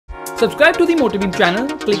Subscribe to the MotorBeam channel,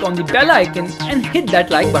 click on the bell icon and hit that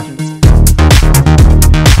like button.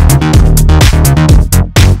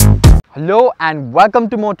 Hello and welcome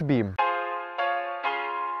to MotorBeam.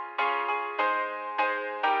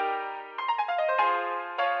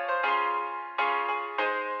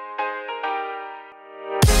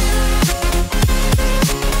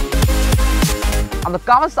 And the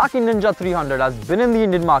Kawasaki Ninja 300 has been in the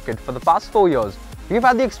Indian market for the past 4 years. We've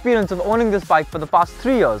had the experience of owning this bike for the past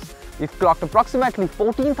 3 years. We've clocked approximately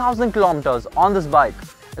 14,000 kilometers on this bike.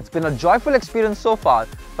 It's been a joyful experience so far,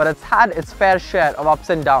 but it's had its fair share of ups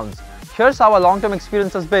and downs. Here's how our long-term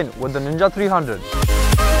experience has been with the Ninja 300.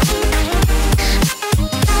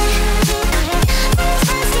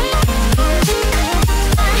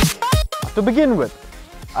 To begin with,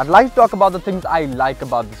 I'd like to talk about the things I like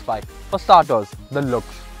about this bike. For starters, the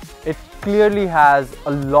looks. It clearly has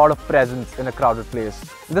a lot of presence in a crowded place.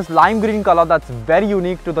 This lime green color that's very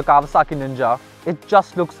unique to the Kawasaki Ninja, it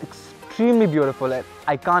just looks extremely beautiful and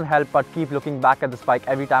I can't help but keep looking back at this bike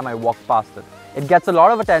every time I walk past it. It gets a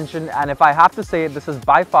lot of attention, and if I have to say, this is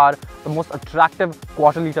by far the most attractive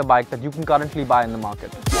quarter-liter bike that you can currently buy in the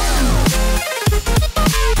market.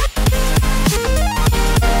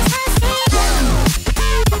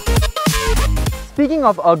 Speaking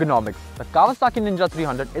of ergonomics, the Kawasaki Ninja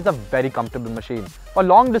 300 is a very comfortable machine. For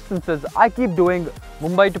long distances, I keep doing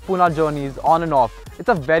Mumbai to Pune journeys on and off. It's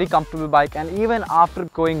a very comfortable bike, and even after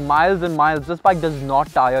going miles and miles, this bike does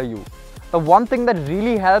not tire you. The one thing that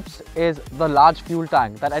really helps is the large fuel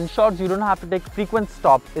tank that ensures you don't have to take frequent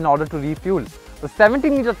stops in order to refuel. The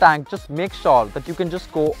 70-liter tank just makes sure that you can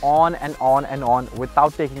just go on and on and on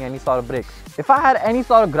without taking any sort of breaks. If I had any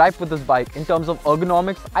sort of gripe with this bike in terms of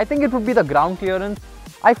ergonomics, I think it would be the ground clearance.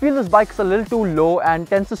 I feel this bike is a little too low and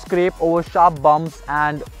tends to scrape over sharp bumps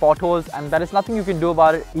and potholes, and there is nothing you can do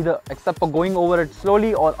about it either except for going over it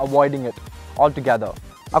slowly or avoiding it altogether.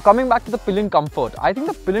 Now coming back to the pillion comfort, I think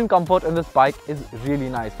the pillion comfort in this bike is really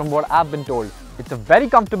nice from what I've been told. It's a very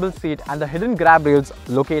comfortable seat, and the hidden grab rails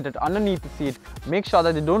located underneath the seat make sure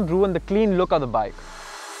that they don't ruin the clean look of the bike.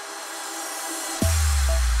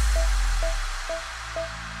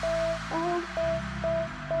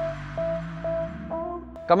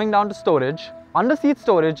 Coming down to storage, under-seat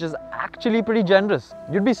storage is actually pretty generous.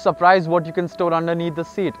 You'd be surprised what you can store underneath the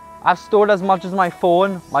seat. I've stored as much as my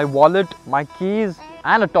phone, my wallet, my keys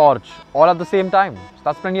and a torch all at the same time. So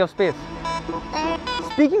that's plenty of space.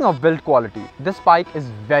 Speaking of build quality, this bike is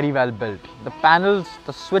very well built. The panels,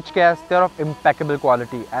 the switchgears, they're of impeccable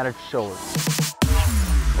quality and it shows.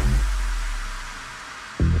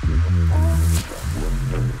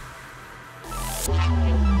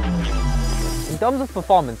 In terms of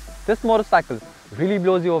performance, this motorcycle really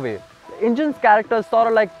blows you away. The engine's character is sort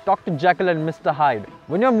of like Dr. Jekyll and Mr. Hyde.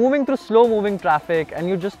 When you're moving through slow-moving traffic and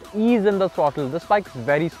you just ease in the throttle, this bike is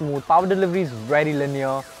very smooth. Power delivery is very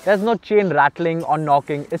linear. There's no chain rattling or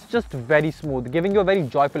knocking. It's just very smooth, giving you a very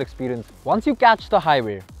joyful experience. Once you catch the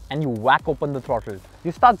highway and you whack open the throttle,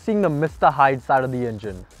 you start seeing the Mr. Hyde side of the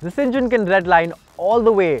engine. This engine can redline all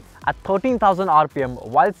the way at 13,000 RPM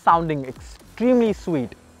while sounding extremely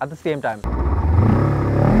sweet at the same time.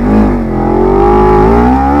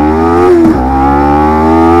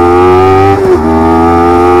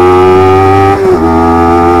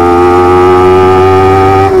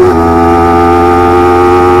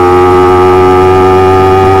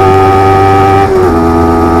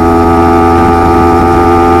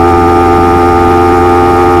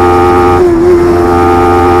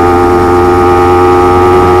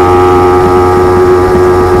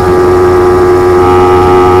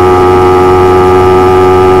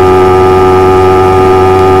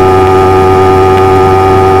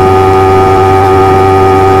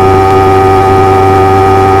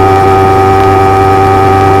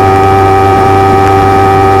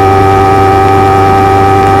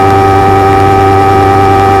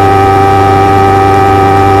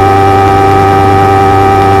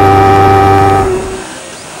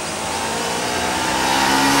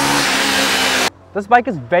 This bike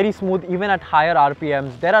is very smooth even at higher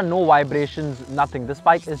RPMs. There are no vibrations, nothing. This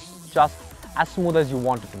bike is just as smooth as you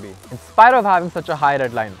want it to be. In spite of having such a high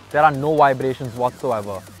redline, there are no vibrations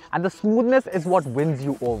whatsoever. And the smoothness is what wins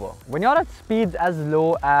you over. When you're at speeds as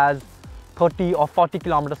low as 30 or 40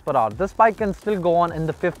 kilometers per hour, this bike can still go on in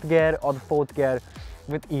the 5th gear or the 4th gear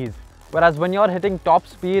with ease. Whereas when you're hitting top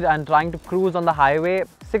speed and trying to cruise on the highway,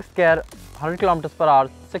 6th gear, 100 kilometers per hour,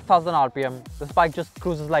 6,000 RPM, this bike just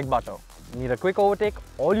cruises like butter. Need a quick overtake?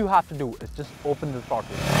 All you have to do is just open the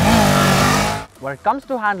throttle. When it comes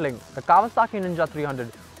to handling, the Kawasaki Ninja 300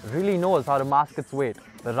 really knows how to mask its weight.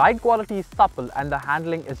 The ride quality is supple and the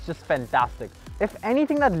handling is just fantastic. If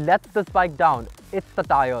anything that lets this bike down, it's the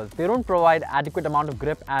tires. They don't provide adequate amount of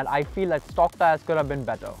grip, and I feel that stock tires could have been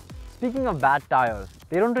better. Speaking of bad tires,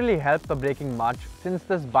 they don't really help the braking much since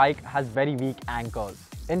this bike has very weak anchors.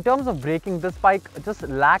 In terms of braking, this bike just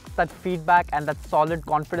lacks that feedback and that solid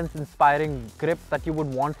confidence-inspiring grip that you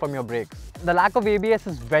would want from your brakes. The lack of ABS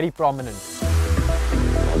is very prominent.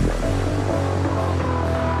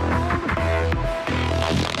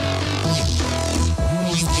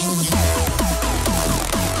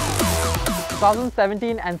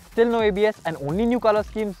 2017 and still no ABS and only new color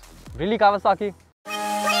schemes? Really, Kawasaki?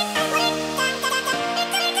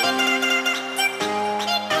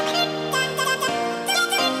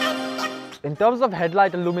 In terms of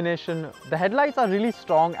headlight illumination, the headlights are really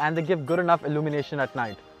strong and they give good enough illumination at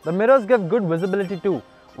night. The mirrors give good visibility too.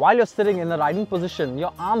 While you're sitting in the riding position,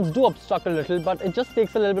 your arms do obstruct a little, but it just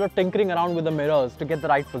takes a little bit of tinkering around with the mirrors to get the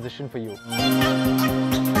right position for you.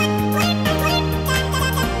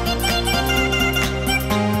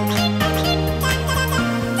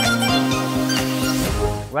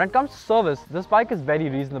 When it comes to service, this bike is very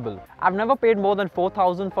reasonable. I've never paid more than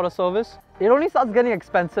 4,000 for a service. It only starts getting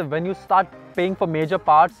expensive when you start paying for major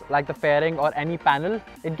parts like the fairing or any panel.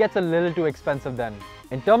 It gets a little too expensive then.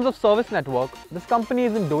 In terms of service network, this company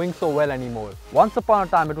isn't doing so well anymore. Once upon a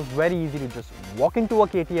time, it was very easy to just walk into a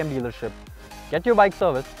KTM dealership, get your bike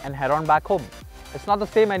serviced and head on back home. It's not the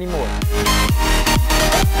same anymore.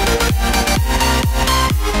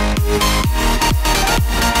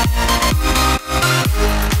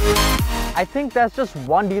 I think there's just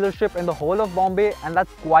one dealership in the whole of Bombay, and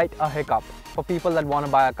that's quite a hiccup for people that want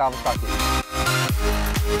to buy a Kawasaki.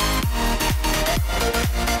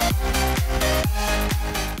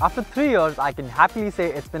 After 3 years, I can happily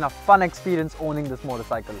say it's been a fun experience owning this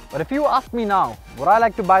motorcycle. But if you ask me now, would I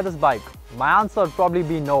like to buy this bike? My answer would probably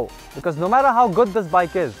be no. Because no matter how good this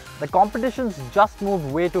bike is, the competition's just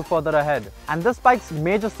moved way too further ahead. And this bike's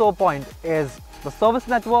major sore point is the service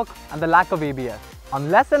network and the lack of ABS.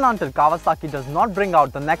 Unless and until Kawasaki does not bring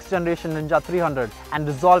out the next generation Ninja 300 and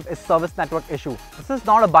resolve its service network issue, this is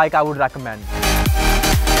not a bike I would recommend.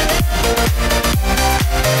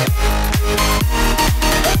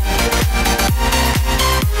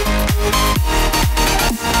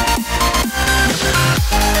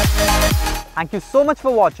 Thank you so much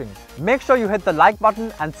for watching. Make sure you hit the like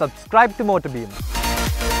button and subscribe to MotorBeam.